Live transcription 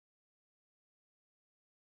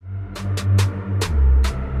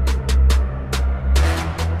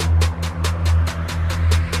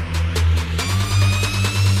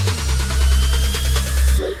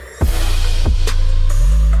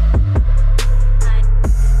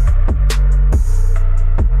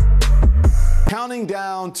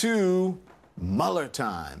down to Mueller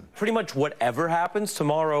time. Pretty much whatever happens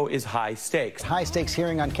tomorrow is high stakes. High stakes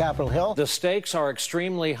hearing on Capitol Hill. The stakes are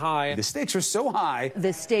extremely high. The stakes are so high.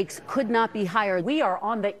 The stakes could not be higher. We are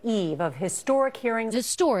on the eve of historic hearings.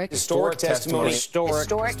 Historic testimony.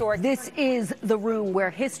 Historic. This is the room where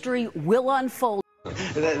history will unfold.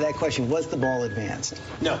 That question, was the ball advanced?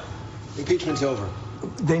 No. Impeachment's over.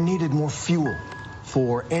 They needed more fuel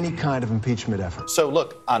for any kind of impeachment effort. So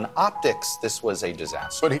look, on optics, this was a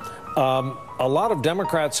disaster. A lot of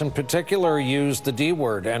Democrats in particular used the D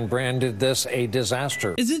word and branded this a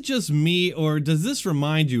disaster. Is it just me, or does this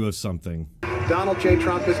remind you of something? Donald J.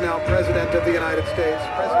 Trump is now president of the United States.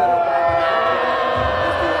 President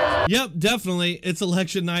Obama. Yep, definitely. It's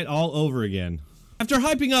election night all over again. After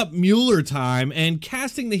hyping up Mueller time and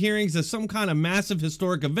casting the hearings as some kind of massive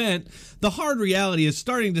historic event, the hard reality is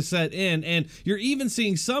starting to set in, and you're even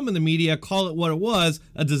seeing some in the media call it what it was,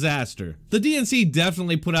 a disaster. The DNC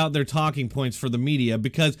definitely put out their talking points for the media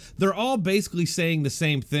because they're all basically saying the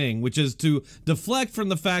same thing, which is to deflect from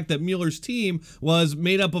the fact that Mueller's team was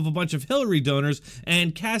made up of a bunch of Hillary donors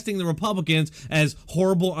and casting the Republicans as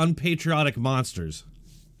horrible, unpatriotic monsters.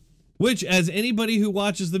 Which, as anybody who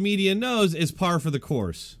watches the media knows, is par for the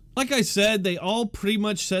course. Like I said, they all pretty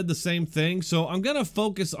much said the same thing, so I'm gonna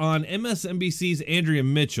focus on MSNBC's Andrea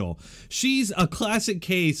Mitchell. She's a classic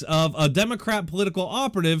case of a Democrat political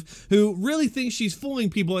operative who really thinks she's fooling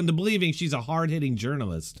people into believing she's a hard-hitting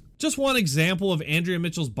journalist. Just one example of Andrea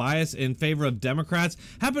Mitchell's bias in favor of Democrats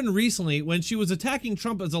happened recently when she was attacking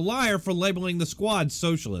Trump as a liar for labeling the squad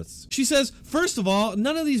socialists. She says, first of all,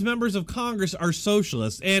 none of these members of Congress are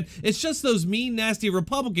socialists, and it's just those mean, nasty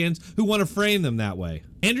Republicans who want to frame them that way.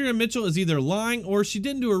 Andrea Mitchell is either lying or she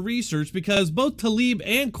didn't do her research because both Tlaib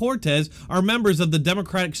and Cortez are members of the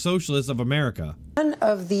Democratic Socialists of America. None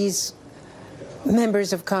of these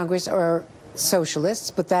members of Congress are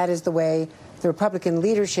socialists, but that is the way the Republican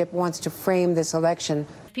leadership wants to frame this election.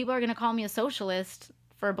 If people are going to call me a socialist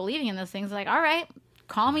for believing in those things, like, all right,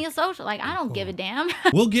 call me a social. Like, I don't give a damn.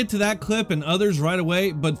 We'll get to that clip and others right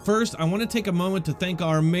away, but first, I want to take a moment to thank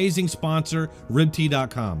our amazing sponsor,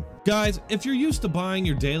 ribtea.com. Guys, if you're used to buying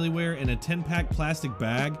your daily wear in a 10-pack plastic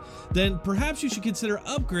bag, then perhaps you should consider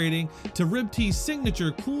upgrading to Ribtea's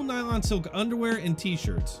signature cool nylon silk underwear and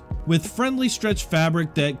t-shirts with friendly stretch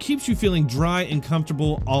fabric that keeps you feeling dry and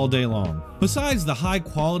comfortable all day long. Besides the high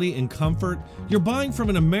quality and comfort, you're buying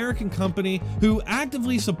from an American company who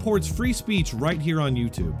actively supports free speech right here on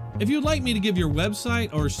YouTube. If you'd like me to give your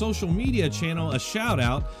website or social media channel a shout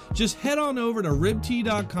out, just head on over to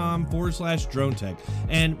ribtea.com/Dronetek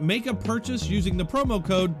and make a purchase using the promo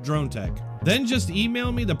code Dronetek. Then just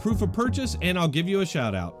email me the proof of purchase and I'll give you a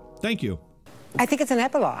shout out. Thank you. I think it's an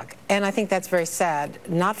epilogue, and I think that's very sad,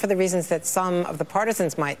 not for the reasons that some of the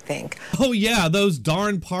partisans might think. Oh yeah, those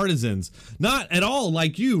darn partisans. Not at all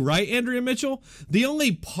like you, right, Andrea Mitchell? The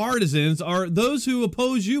only partisans are those who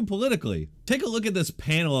oppose you politically. Take a look at this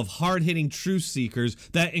panel of hard-hitting truth seekers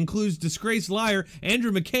that includes disgraced liar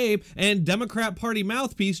Andrew McCabe and Democrat Party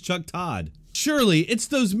mouthpiece Chuck Todd. Surely, it's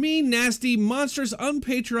those mean, nasty, monstrous,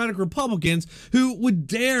 unpatriotic Republicans who would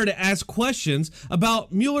dare to ask questions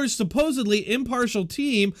about Mueller's supposedly impartial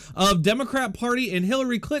team of Democrat Party and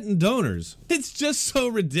Hillary Clinton donors. It's just so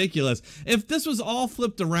ridiculous. If this was all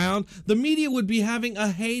flipped around, the media would be having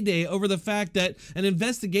a heyday over the fact that an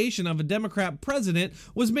investigation of a Democrat president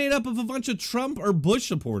was made up of a bunch of Trump or Bush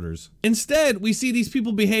supporters. Instead, we see these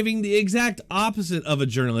people behaving the exact opposite of a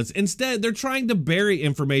journalist. Instead, they're trying to bury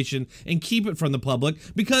information and keep it from the public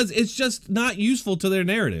because it's just not useful to their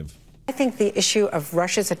narrative. I think the issue of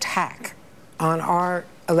Russia's attack on our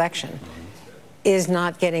election is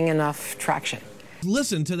not getting enough traction.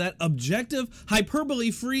 Listen to that objective,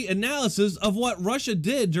 hyperbole-free analysis of what Russia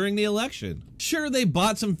did during the election. Sure, they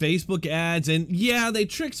bought some Facebook ads, and yeah, they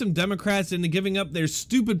tricked some Democrats into giving up their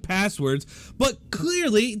stupid passwords, but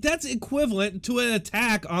clearly that's equivalent to an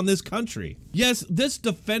attack on this country. Yes, this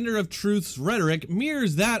defender of truth's rhetoric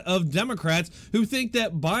mirrors that of Democrats who think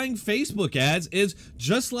that buying Facebook ads is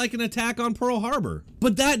just like an attack on Pearl Harbor.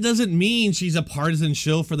 But that doesn't mean she's a partisan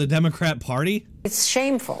shill for the Democrat Party. It's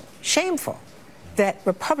shameful, shameful that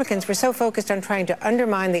Republicans were so focused on trying to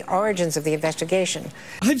undermine the origins of the investigation.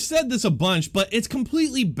 I've said this a bunch, but it's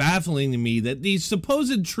completely baffling to me that these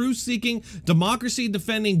supposed truth-seeking,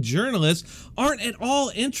 democracy-defending journalists aren't at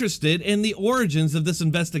all interested in the origins of this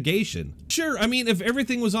investigation. Sure, I mean, if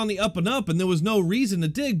everything was on the up and up and there was no reason to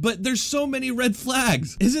dig, but there's so many red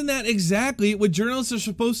flags. Isn't that exactly what journalists are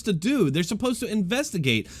supposed to do? They're supposed to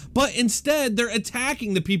investigate, but instead they're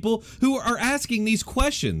attacking the people who are asking these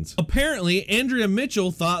questions. Apparently, Andrea Andrea Mitchell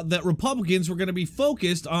thought that Republicans were going to be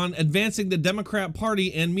focused on advancing the Democrat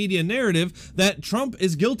Party and media narrative that Trump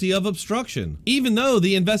is guilty of obstruction, even though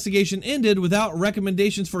the investigation ended without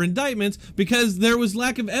recommendations for indictments because there was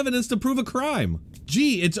lack of evidence to prove a crime.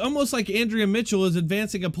 Gee, it's almost like Andrea Mitchell is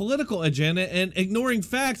advancing a political agenda and ignoring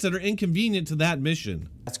facts that are inconvenient to that mission.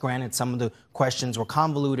 That's granted, some of the questions were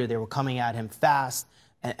convoluted, they were coming at him fast,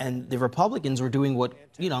 and the Republicans were doing what,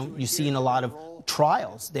 you see in a lot of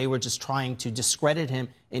trials. They were just trying to discredit him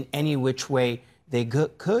in any which way they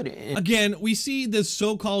could. Again, we see this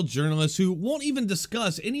so-called journalist who won't even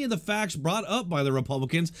discuss any of the facts brought up by the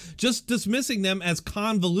Republicans, just dismissing them as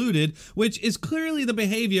convoluted, which is clearly the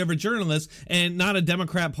behavior of a journalist and not a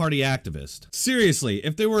Democrat Party activist. Seriously,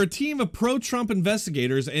 if there were a team of pro-Trump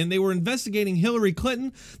investigators and they were investigating Hillary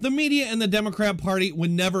Clinton, the media and the Democrat Party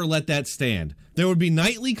would never let that stand. There would be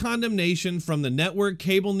nightly condemnation from the network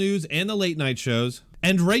cable news and the late night shows,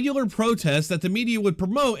 and regular protests that the media would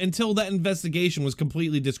promote until that investigation was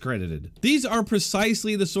completely discredited. These are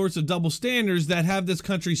precisely the sorts of double standards that have this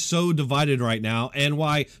country so divided right now, and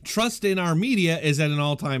why trust in our media is at an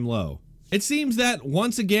all-time low. It seems that,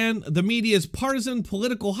 once again, the media's partisan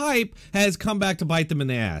political hype has come back to bite them in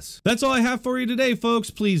the ass. That's all I have for you today, folks.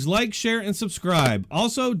 Please like, share, and subscribe.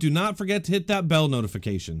 Also, do not forget to hit that bell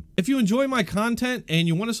notification. If you enjoy my content and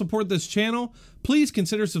you want to support this channel, please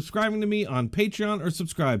consider subscribing to me on Patreon or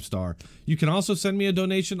Subscribestar. You can also send me a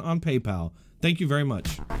donation on PayPal. Thank you very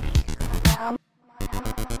much.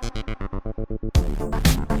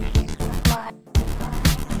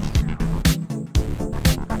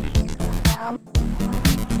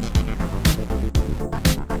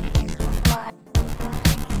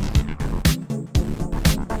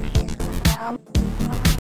 What?